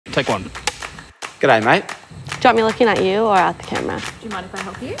Take one. G'day, mate. Do you want me looking at you or at the camera? Do you mind if I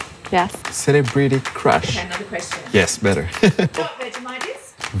help you? Yes. Celebrity crush. Okay, another question. Yes, better. What Vegemite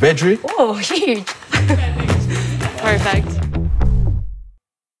is? Veggie? Oh, huge. Perfect.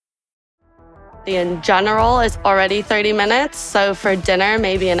 In general, it's already 30 minutes, so for dinner,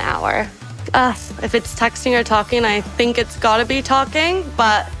 maybe an hour. If it's texting or talking, I think it's gotta be talking,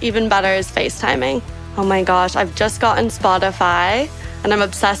 but even better is FaceTiming. Oh my gosh, I've just gotten Spotify, and I'm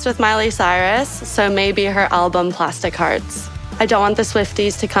obsessed with Miley Cyrus, so maybe her album Plastic Hearts. I don't want the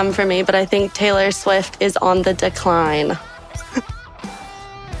Swifties to come for me, but I think Taylor Swift is on the decline.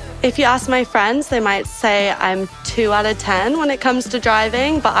 If you ask my friends, they might say I'm 2 out of 10 when it comes to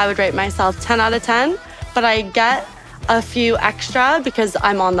driving, but I would rate myself 10 out of 10. But I get a few extra because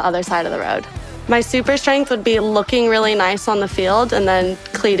I'm on the other side of the road. My super strength would be looking really nice on the field and then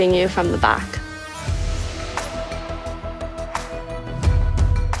cleating you from the back.